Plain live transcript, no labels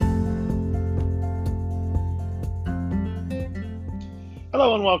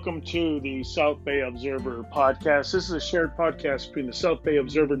Hello and welcome to the South Bay Observer podcast. This is a shared podcast between the South Bay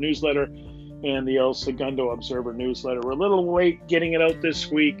Observer newsletter and the El Segundo Observer newsletter. We're a little late getting it out this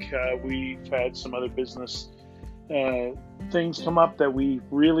week. We've had some other business things come up that we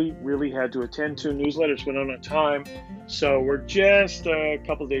really had to attend to. Newsletters went on time, so we're just a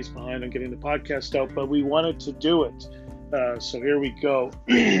couple of days behind on getting the podcast out, but we wanted to do it. So here we go.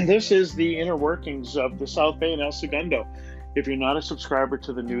 This is the inner workings of the South Bay and El Segundo. If you're not a subscriber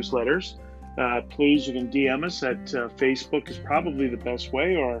to the newsletters, please, you can DM us at Facebook is probably the best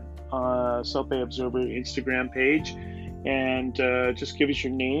way, or South Bay Observer Instagram page, and just give us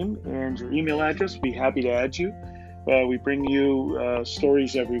your name and your email address. We'll be happy to add you. We bring you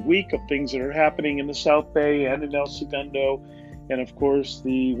stories every week of things that are happening in the South Bay and in El Segundo, and of course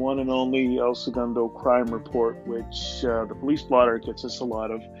the one and only El Segundo Crime Report, which the police blotter gets us a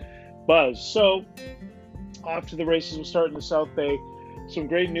lot of buzz. So off to the races. We'll start in the South Bay. Some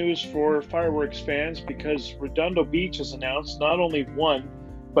great news for fireworks fans, because Redondo Beach has announced not only one,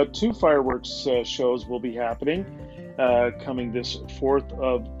 but two fireworks shows will be happening coming this 4th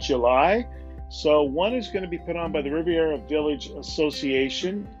of July. So one is going to be put on by the Riviera Village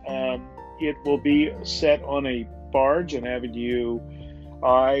Association. It will be set on a barge on Avenue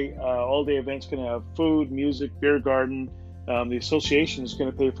I. All-day event's going to have food, music, beer garden. The association is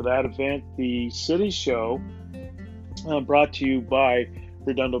going to pay for that event. The city show, brought to you by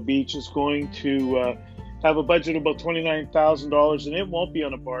Redondo Beach, is going to have a budget of about $29,000, and it won't be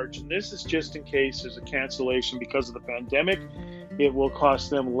on a barge. And this is just in case there's a cancellation because of the pandemic. It will cost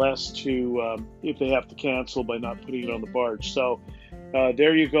them less to if they have to cancel by not putting it on the barge. So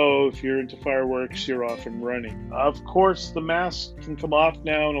there you go. If you're into fireworks, you're off and running. Of course, the masks can come off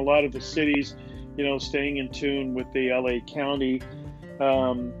now in a lot of the cities, staying in tune with the LA County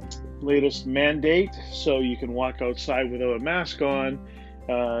latest mandate, so you can walk outside without a mask on.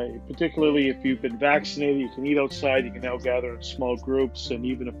 Particularly if you've been vaccinated, you can eat outside. You can now gather in small groups, and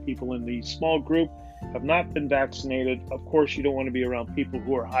even if people in the small group have not been vaccinated, of course you don't want to be around people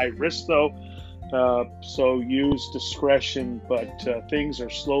who are high risk though. So use discretion, but things are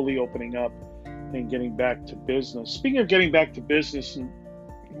slowly opening up and getting back to business. Speaking of getting back to business, and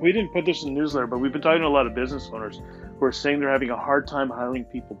we didn't put this in the newsletter, but we've been talking to a lot of business owners who are saying they're having a hard time hiring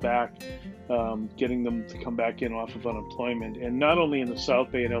people back, getting them to come back in off of unemployment. And not only in the South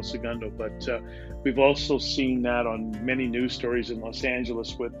Bay and El Segundo, but we've also seen that on many news stories in Los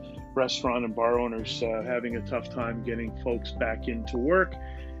Angeles with restaurant and bar owners having a tough time getting folks back into work.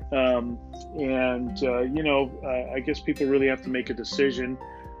 I guess people really have to make a decision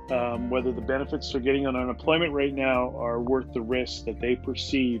whether the benefits they're getting on unemployment right now are worth the risk that they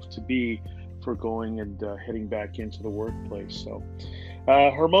perceive to be for going and heading back into the workplace. So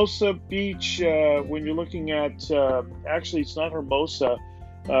Hermosa Beach, when you're looking at, actually it's not Hermosa,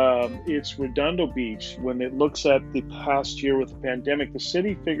 it's Redondo Beach. When it looks at the past year with the pandemic, the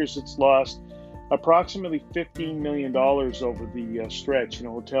city figures it's lost approximately $15 million over the stretch.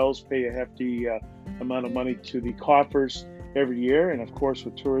 Hotels pay a hefty amount of money to the coffers every year, and of course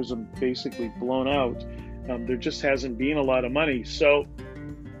with tourism basically blown out, there just hasn't been a lot of money. So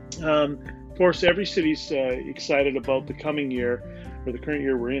of course every city's excited about the coming year, or the current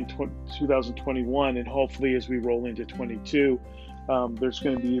year we're in, 2021, and hopefully as we roll into 22, there's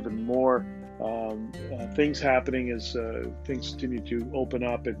going to be even more things happening as things continue to open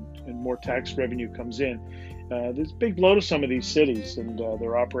up and more tax revenue comes in. There's a big blow to some of these cities and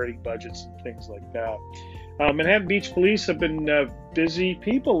their operating budgets and things like that. Manhattan Beach Police have been busy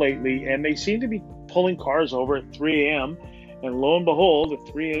people lately, and they seem to be pulling cars over at 3 a.m. And lo and behold, at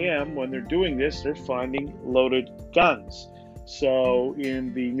 3 a.m. when they're doing this, they're finding loaded guns. So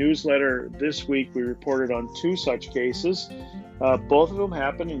in the newsletter this week, we reported on two such cases. Both of them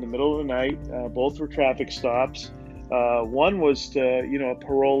happened in the middle of the night. Both were traffic stops. One was, a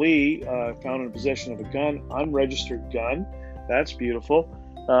parolee found in possession of a gun, unregistered gun. That's beautiful.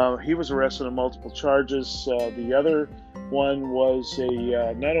 He was arrested on multiple charges. The other one was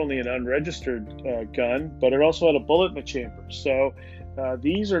not only an unregistered gun, but it also had a bullet in the chamber. So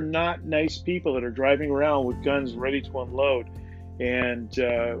these are not nice people that are driving around with guns ready to unload. And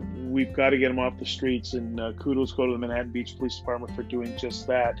we've got to get them off the streets, and kudos go to the Manhattan Beach Police Department for doing just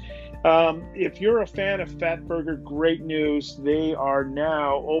that. If you're a fan of Fatburger, great news. They are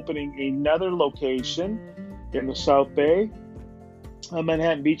now opening another location in the South Bay.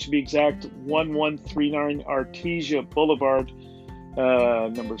 Manhattan Beach, to be exact, 1139 Artesia Boulevard,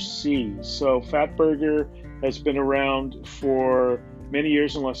 number C. So Fatburger has been around for many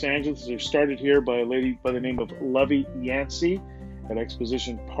years in Los Angeles. They started here by a lady by the name of Lovey Yancey at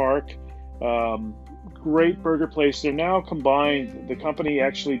Exposition Park. Great burger place. They're now combined. The company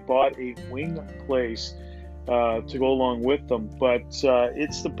actually bought a wing place to go along with them, but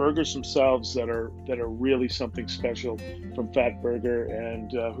it's the burgers themselves that are really something special from Fat Burger.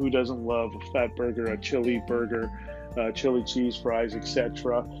 And who doesn't love a Fat Burger, a chili burger, chili cheese fries,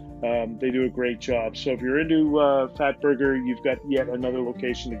 etc. They do a great job. So if you're into Fat Burger, you've got yet another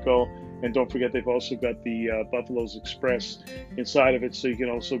location to go. And don't forget, they've also got the Buffalo's Express inside of it, so you can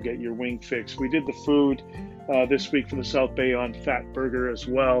also get your wing fix. We did the food this week for the South Bay on Fat Burger as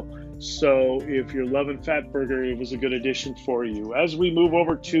well. So if you're loving Fat Burger, it was a good addition for you. As we move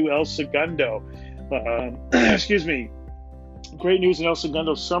over to El Segundo, excuse me, great news in El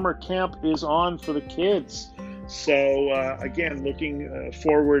Segundo. Summer camp is on for the kids. So again, looking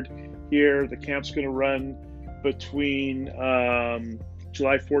forward here, the camp's going to run between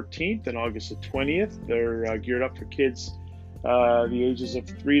July 14th and August the 20th. They're geared up for kids the ages of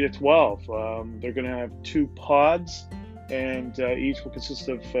 3 to 12. They're going to have 2 pods, and each will consist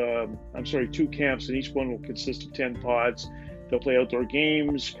of, 2 camps, and each one will consist of 10 pods. They'll play outdoor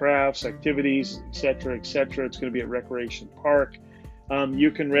games, crafts, activities, etc., etc. It's going to be at Recreation Park.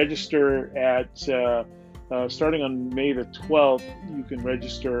 You can register at starting on May the 12th, you can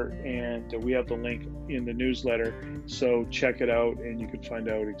register, and we have the link in the newsletter. So check it out, and you can find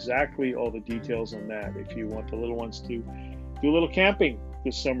out exactly all the details on that if you want the little ones to do a little camping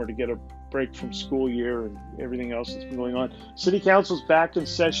this summer to get a break from school year and everything else that's been going on. City Council's back in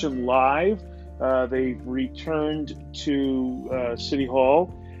session live. They've returned to City Hall.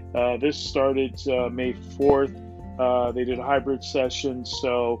 This started May 4th. They did a hybrid session,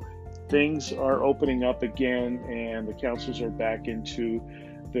 so things are opening up again, and the councils are back into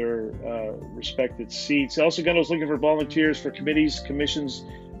their respected seats. El Segundo is looking for volunteers for committees, commissions,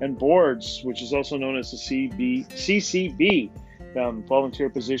 and boards, which is also known as the CCB. Volunteer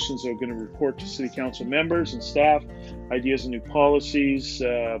positions are going to report to City Council members and staff, ideas and new policies,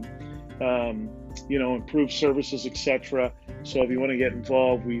 improve services, etc. So if you want to get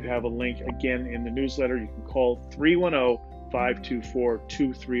involved, we have a link again in the newsletter. You can call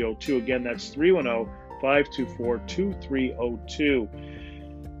 310-524-2302. Again, that's 310-524-2302.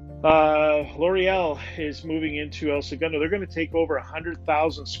 L'Oreal is moving into El Segundo. They're going to take over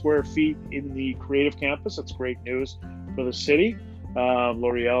 100,000 square feet in the creative campus. That's great news for the city.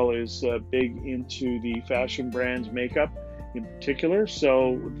 L'Oreal is big into the fashion brands, makeup in particular.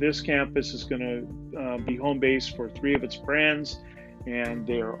 So this campus is going to be home base for 3 of its brands, and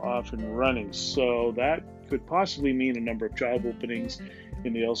they are off and running. So that could possibly mean a number of job openings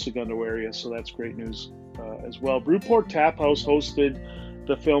in the El Segundo area. So that's great news as well. Brewport Tap House hosted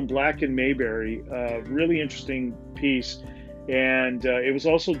the film Black and Mayberry, a really interesting piece. And it was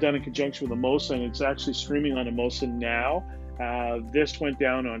also done in conjunction with Amosa, and it's actually streaming on Amosa now. This went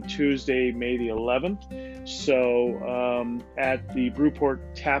down on Tuesday, May the 11th. So at the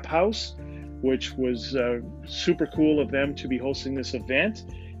Brewport Tap House, which was super cool of them to be hosting this event.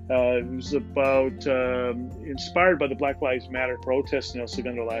 It was about inspired by the Black Lives Matter protests in El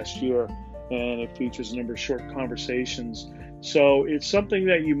Segundo last year, and it features a number of short conversations. So it's something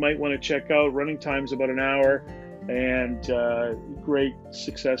that you might want to check out. Running time's about an hour, and great,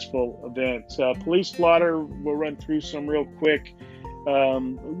 successful event. Police blotter, we'll run through some real quick.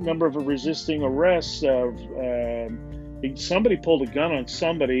 Number of resisting arrests. Somebody pulled a gun on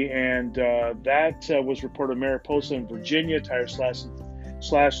somebody, and that was reported in Mariposa in Virginia. Tire slashed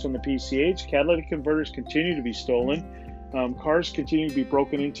on the PCH. Catalytic converters continue to be stolen. Cars continue to be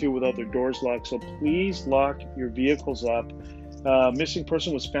broken into without their doors locked, so please lock your vehicles up. Missing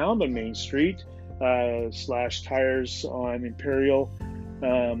person was found on Main Street. Slashed tires on Imperial.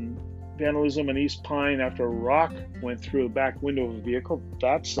 Vandalism on East Pine after a rock went through the back window of a vehicle.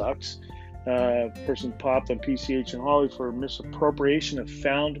 That sucks. Person popped on PCH and Holly for misappropriation of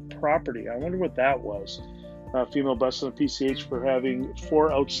found property. I wonder what that was. Female busted on PCH for having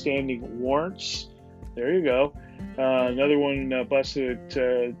 4 outstanding warrants. There you go. Another one busted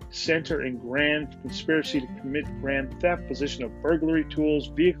at Center and Grand, conspiracy to commit grand theft, possession of burglary tools,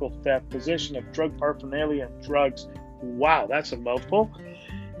 vehicle theft, possession of drug paraphernalia and drugs. Wow, that's a mouthful.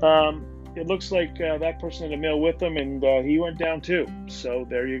 It looks like that person had a male with them, and he went down too. So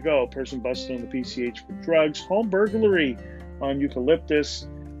there you go. Person busted on the PCH for drugs, home burglary on Eucalyptus,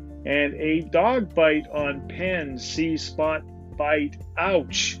 and a dog bite on Penn. See spot bite.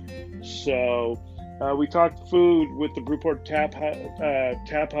 Ouch. So we talked food with the Brewport Tap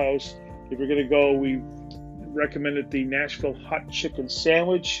House. If you're going to go, we recommended the Nashville Hot Chicken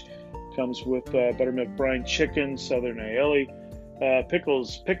Sandwich. Comes with buttermilk brine chicken, southern aioli,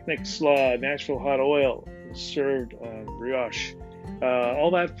 pickles, picnic slaw, Nashville hot oil, served on brioche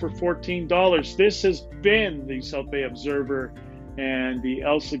All that for $14. This has been the South Bay Observer and the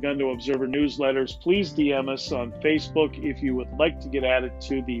El Segundo Observer newsletters. Please DM us on Facebook if you would like to get added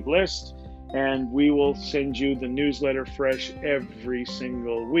to the list, and we will send you the newsletter fresh every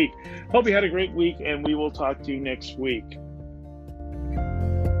single week. Hope you had a great week, and we will talk to you next week.